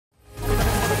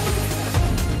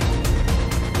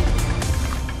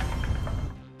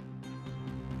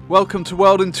Welcome to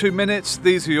World in 2 Minutes.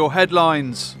 These are your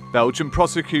headlines. Belgian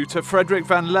prosecutor Frederic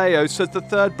Van Leeuw says the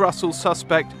third Brussels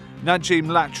suspect, Najim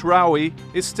Laachraoui,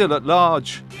 is still at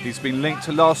large. He's been linked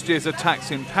to last year's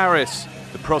attacks in Paris.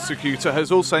 The prosecutor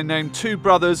has also named two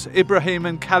brothers, Ibrahim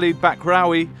and Khalid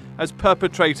Bakraoui, as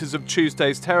perpetrators of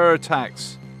Tuesday's terror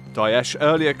attacks. DAESH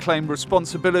earlier claimed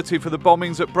responsibility for the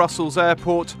bombings at Brussels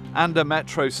airport and a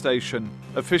metro station.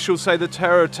 Officials say the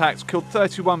terror attacks killed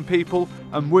 31 people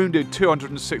and wounded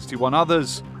 261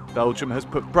 others. Belgium has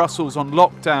put Brussels on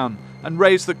lockdown and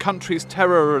raised the country's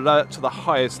terror alert to the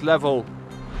highest level.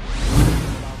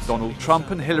 Donald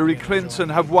Trump and Hillary Clinton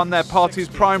have won their party's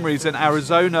primaries in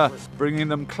Arizona, bringing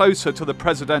them closer to the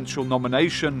presidential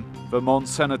nomination. Vermont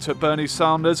Senator Bernie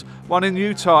Sanders won in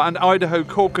Utah and Idaho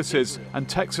caucuses, and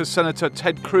Texas Senator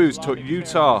Ted Cruz took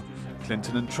Utah.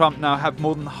 Clinton and Trump now have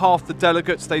more than half the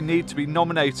delegates they need to be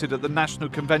nominated at the national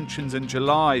conventions in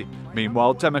July.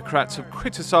 Meanwhile, Democrats have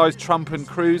criticised Trump and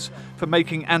Cruz for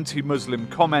making anti-Muslim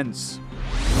comments.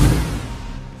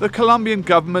 The Colombian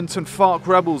government and FARC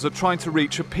rebels are trying to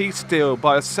reach a peace deal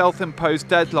by a self-imposed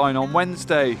deadline on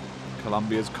Wednesday.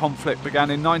 Colombia's conflict began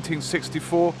in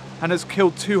 1964 and has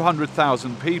killed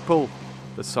 200,000 people.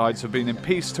 The sides have been in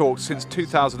peace talks since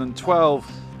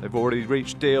 2012. They've already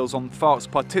reached deals on FARC's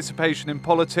participation in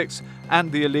politics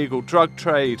and the illegal drug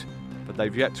trade, but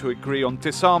they've yet to agree on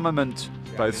disarmament.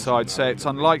 Both sides say it's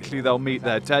unlikely they'll meet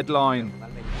their deadline.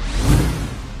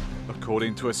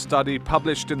 According to a study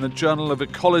published in the Journal of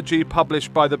Ecology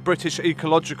published by the British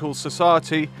Ecological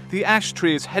Society, the ash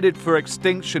tree is headed for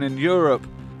extinction in Europe.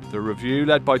 The review,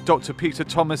 led by Dr. Peter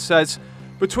Thomas, says,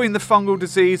 between the fungal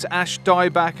disease ash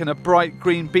dieback and a bright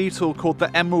green beetle called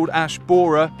the emerald ash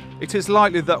borer, it is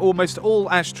likely that almost all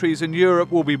ash trees in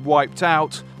Europe will be wiped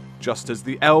out, just as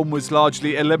the elm was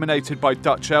largely eliminated by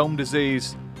Dutch elm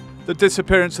disease. The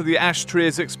disappearance of the ash tree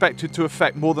is expected to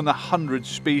affect more than 100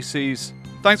 species.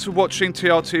 Thanks for watching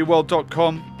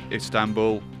TRTworld.com,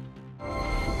 Istanbul.